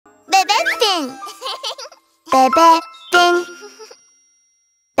Bebefinn. Bebefinn.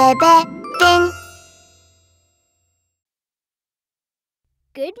 Bebefinn.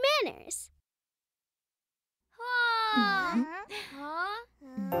 Good manners. I'm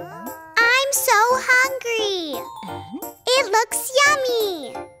so hungry. It looks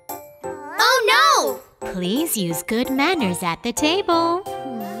yummy. Oh no! Please use good manners at the table.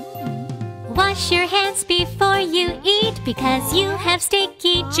 Wash your hands before you eat because you have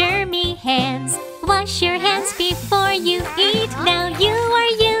sticky, germy hands. Wash your hands before you eat. Now you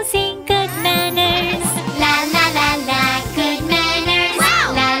are using good manners. La la la la, good manners.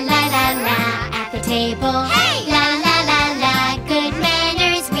 Wow! La la la la, at the table. Hey! La la la la, good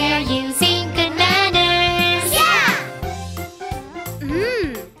manners. We're using good manners. Yeah!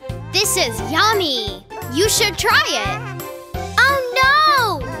 This is yummy. You should try it. Oh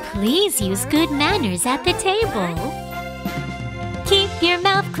no! Please use good manners at the table. Keep your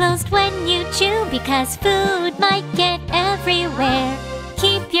mouth closed when you chew because food might get everywhere.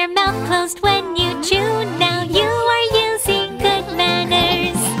 Keep your mouth closed when you chew. Now you are using good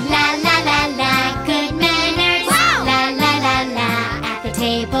manners. La la la la, good manners. Wow! La la la la, at the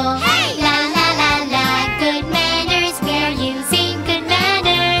table. Hey! La la la la, good manners. We're using good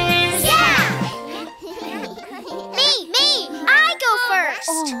manners. Yeah! Me! I go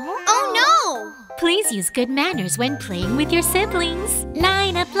first. Oh no! Please use good manners when playing with your siblings.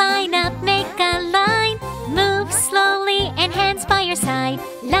 Line up, make a line. Move slowly and hands by your side.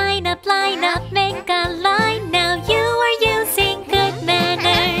 Line up, make a line. Now you are using good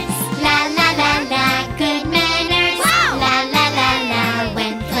manners. La la la la, good manners. Wow! La la la la,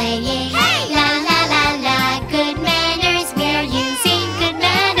 when playing. Hey! La la la la, good manners. We're using good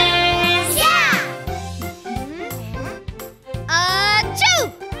manners. Yeah! Achoo!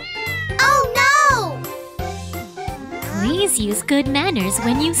 Oh no! Please use good manners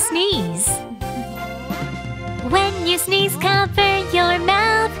when you sneeze. When you sneeze, cover your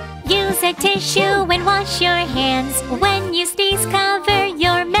mouth. Use a tissue and wash your hands. When you sneeze, cover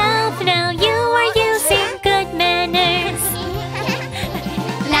your mouth. Now you are using good manners.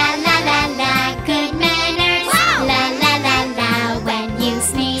 La la la la, good manners. Wow! La la la la, when you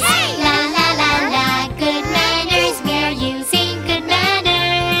sneeze. Hey! La la la la, good manners. We're using good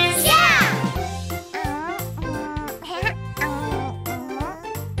manners. Yeah!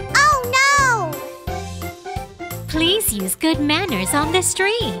 Oh no! Please use good manners on the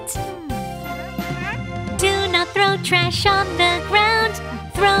street. Do not throw trash on the ground.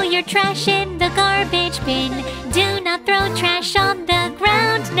 Throw your trash in the garbage bin. Do not throw trash on the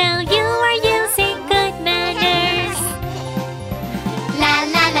ground. Now you are using good manners. La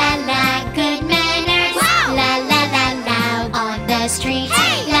la la la, good manners. Wow! La la la la, on the street.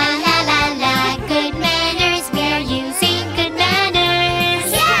 Hey! La la la la, good manners. We're using good manners.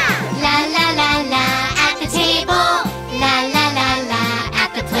 Yeah! La la la la, at the table. La la la la,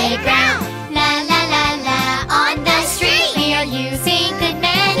 at the playground. La la la la, on the street. We are using good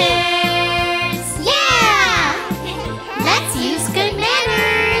manners. Yeah! Let's use good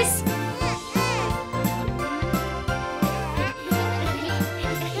manners.